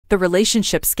the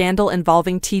relationship scandal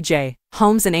involving TJ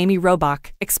Holmes and Amy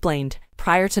Robach, explained.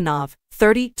 Prior to Nov.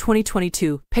 30,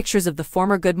 2022, pictures of the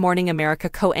former Good Morning America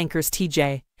co-anchors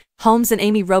TJ Holmes and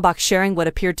Amy Robach sharing what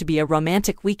appeared to be a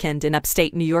romantic weekend in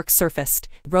upstate New York surfaced.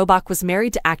 Robach was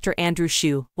married to actor Andrew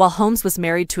Shue, while Holmes was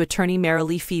married to attorney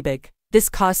Marilee Fiebig. This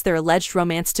caused their alleged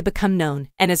romance to become known,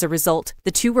 and as a result,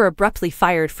 the two were abruptly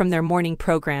fired from their morning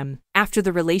program. After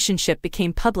the relationship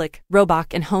became public, Robach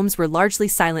and Holmes were largely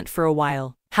silent for a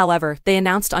while. However, they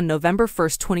announced on November 1,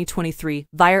 2023,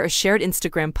 via a shared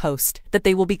Instagram post, that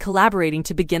they will be collaborating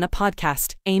to begin a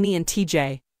podcast, Amy and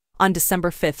TJ. On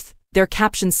December 5th, their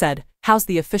caption said, "How's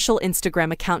the official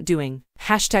Instagram account doing?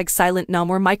 #silent no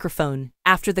more microphone."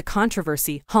 After the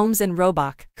controversy, Holmes and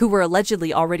Robach, who were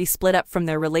allegedly already split up from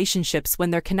their relationships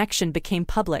when their connection became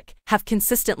public, have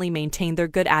consistently maintained their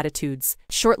good attitudes.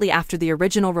 Shortly after the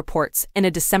original reports, in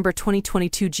a December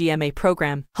 2022 GMA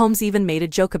program, Holmes even made a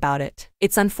joke about it.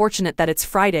 "It's unfortunate that it's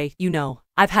Friday, you know.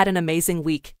 I've had an amazing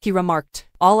week," he remarked.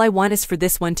 "All I want is for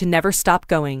this one to never stop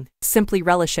going. Simply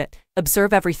relish it.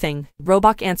 Observe everything."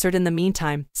 Robach answered in the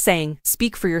meantime, saying,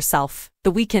 "Speak for yourself.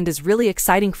 The weekend is really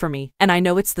exciting for me, and I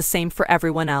know it's the same for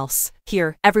everyone else.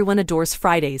 Here, everyone adores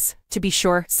Fridays. To be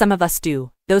sure, some of us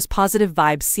do." Those positive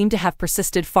vibes seem to have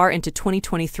persisted far into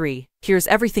 2023. Here's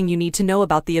everything you need to know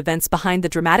about the events behind the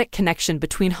dramatic connection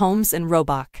between Holmes and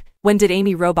Robach. When did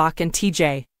Amy Robach and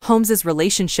TJ Holmes'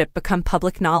 relationship become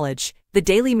public knowledge? The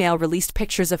Daily Mail released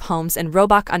pictures of Holmes and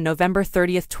Robach on November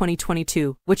 30,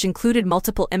 2022, which included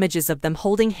multiple images of them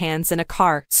holding hands in a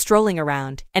car, strolling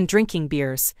around, and drinking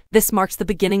beers. This marks the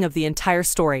beginning of the entire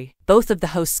story. Both of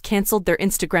the hosts canceled their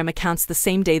Instagram accounts the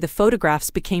same day the photographs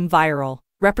became viral.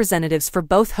 Representatives for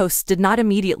both hosts did not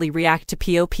immediately react to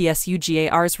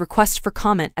POPSUGAR's request for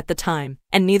comment at the time,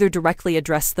 and neither directly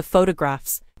addressed the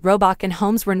photographs. Robach and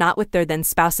Holmes were not with their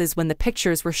then-spouses when the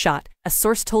pictures were shot, a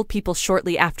source told People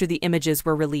shortly after the images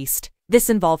were released.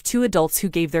 This involved two adults who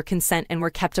gave their consent and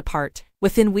were kept apart.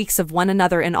 Within weeks of one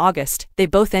another in August, they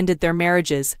both ended their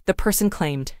marriages, the person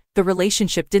claimed. The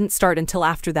relationship didn't start until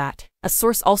after that. A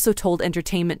source also told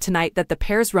Entertainment Tonight that the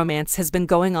pair's romance has been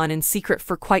going on in secret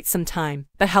for quite some time,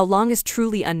 but how long is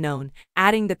truly unknown,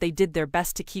 adding that they did their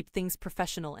best to keep things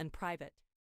professional and private.